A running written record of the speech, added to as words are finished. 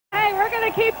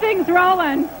going to keep things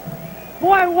rolling.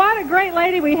 Boy, what a great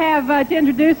lady we have to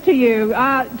introduce to you.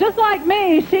 Just like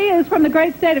me, she is from the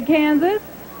great state of Kansas.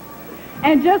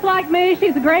 And just like me,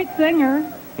 she's a great singer.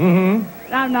 Mm-hmm.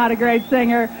 I'm not a great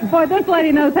singer. Boy, this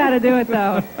lady knows how to do it,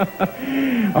 though.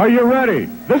 Are you ready?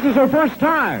 This is her first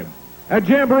time at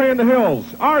Jamboree in the Hills.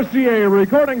 RCA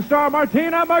recording star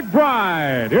Martina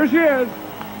McBride. Here she is.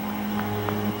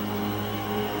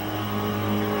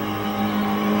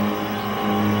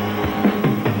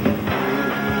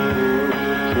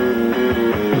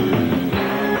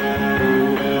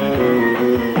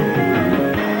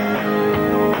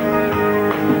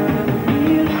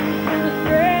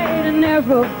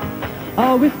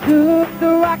 Always took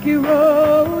the rocky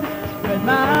road, spread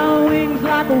my wings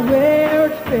like a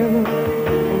weird sparrow.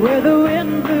 Where the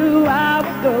wind blew, I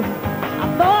would go.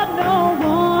 I thought no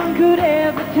one could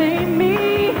ever tame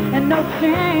me, and no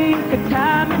chain could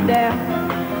tie me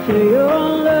down. Till your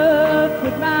love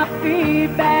put my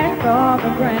feet back on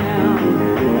the ground.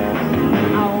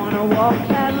 I wanna walk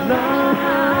that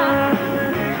line,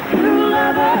 true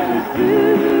lovers do.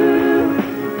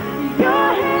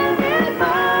 Your hand in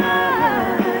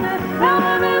mine, now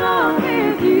I belong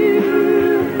with you.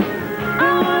 I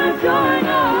wanna join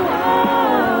our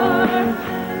hearts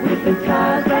with the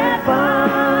ties that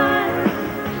bind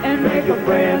and make a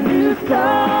brand new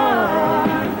start.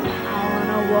 I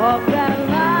wanna walk that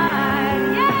line,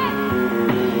 yeah.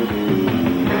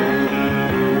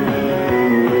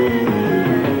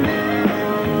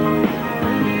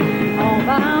 All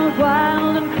my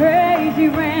wild and crazy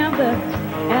ramblings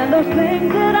and those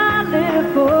things that I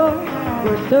live for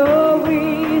were so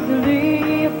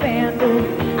easily abandoned.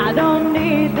 I don't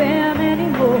need them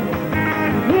anymore.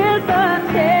 With a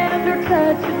tender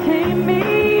touch to tame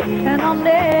me, and I'll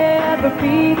never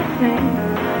be the same.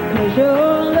 'Cause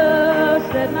your love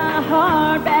set my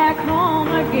heart back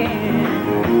home again.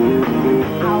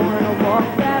 I wanna walk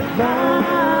that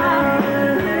line,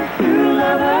 true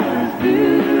lovers do.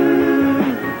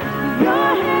 Your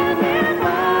hand in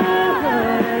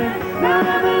mine, now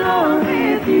I belong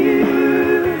with you.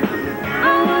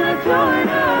 I wanna join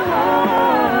our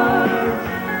hearts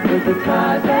with the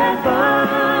ties that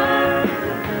bind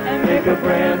and make a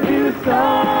brand new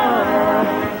start.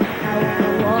 I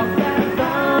wanna walk that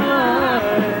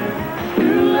line,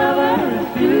 true lovers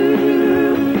do.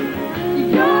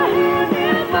 Your hand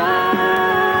in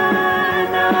mine,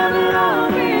 now I belong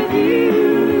with you.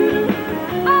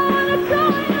 I wanna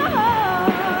join our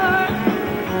hearts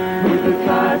with the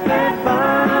ties that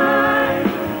bind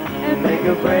and make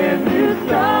a brand new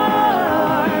start.